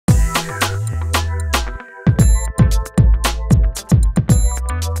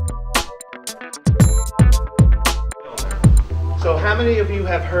many of you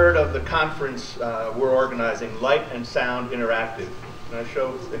have heard of the conference we're organizing, Light and Sound Interactive? Can I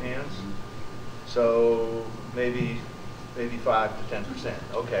show the hands? So maybe 5 to 10%.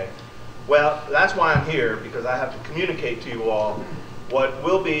 Okay. Well, that's why I'm here, because I have to communicate to you all what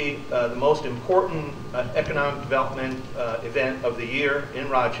will be the most important economic development event of the year in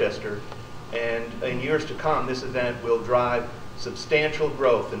Rochester. And in years to come, this event will drive substantial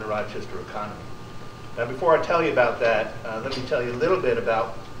growth in the Rochester economy. Now, before I tell you about that, let me tell you a little bit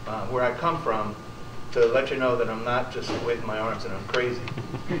about where I come from, to let you know that I'm not just waving my arms and I'm crazy.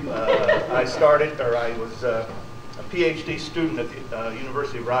 I was a PhD student at the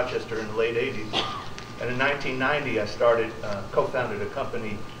University of Rochester in the late 80s. And in 1990, I co-founded a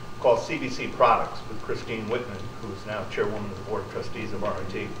company called CBC Products with Christine Whitman, who is now chairwoman of the board of trustees of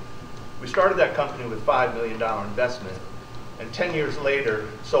RIT. We started that company with $5 million investment, and 10 years later,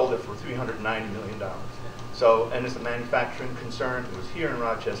 sold it for $390 million. So, and it's a manufacturing concern. It was here in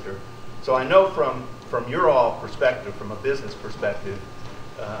Rochester. So I know from your all perspective, from a business perspective,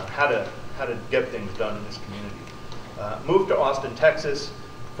 how to get things done in this community. Moved to Austin, Texas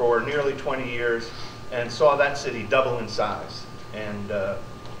for nearly 20 years and saw that city double in size, and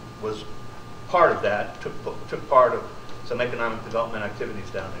was part of that, took part of some economic development activities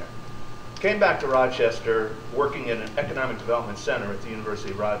down there. Came back to Rochester, working in an economic development center at the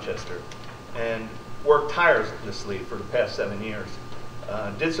University of Rochester, and worked tirelessly for the past 7 years.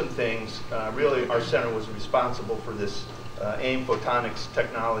 Did some things. Really, our center was responsible for this AIM Photonics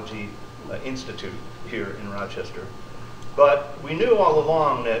Technology Institute here in Rochester. But we knew all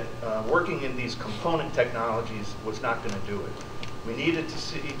along that working in these component technologies was not going to do it. We needed to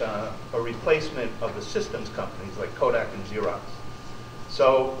see a replacement of the systems companies like Kodak and Xerox.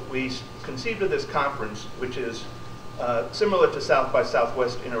 So we conceived of this conference, which is similar to South by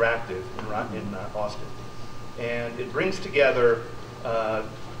Southwest Interactive in Austin. And it brings together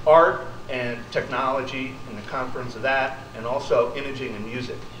art and technology in the conference of that, and also imaging and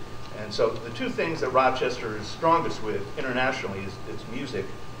music. And so the two things that Rochester is strongest with internationally is its music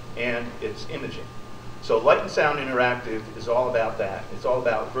and its imaging. So Light and Sound Interactive is all about that. It's all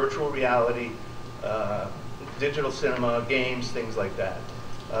about virtual reality, digital cinema, games, things like that.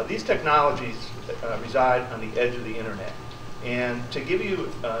 These technologies reside on the edge of the internet. And to give you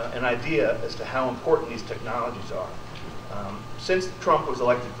an idea as to how important these technologies are, since Trump was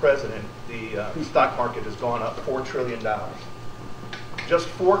elected president, the stock market has gone up $4 trillion. Just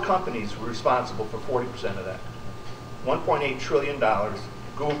 4 companies were responsible for 40% of that. $1.8 trillion,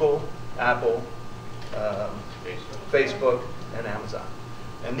 Google, Apple, Facebook, and Amazon.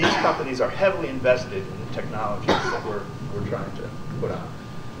 And these companies are heavily invested in the technologies that we're trying to put on.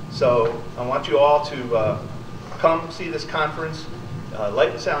 So I want you all to come see this conference,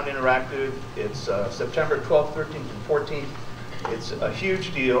 Light and Sound Interactive. It's September 12th, 13th, and 14th. It's a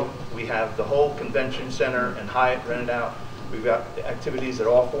huge deal. We have the whole convention center and Hyatt rented out. We've got activities at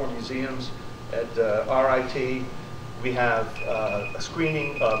all 4 museums at RIT. We have a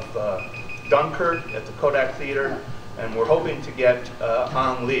screening of Dunkirk at the Kodak Theater, and we're hoping to get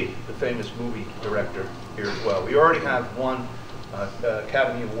Ang Lee, the famous movie director, here as well. We already have one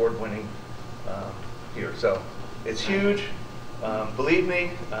Academy Award winning here, so it's huge. Believe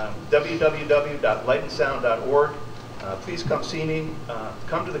me, www.lightandsound.org. Please come see me,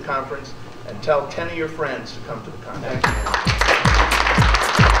 come to the conference, and tell 10 of your friends to come to the conference.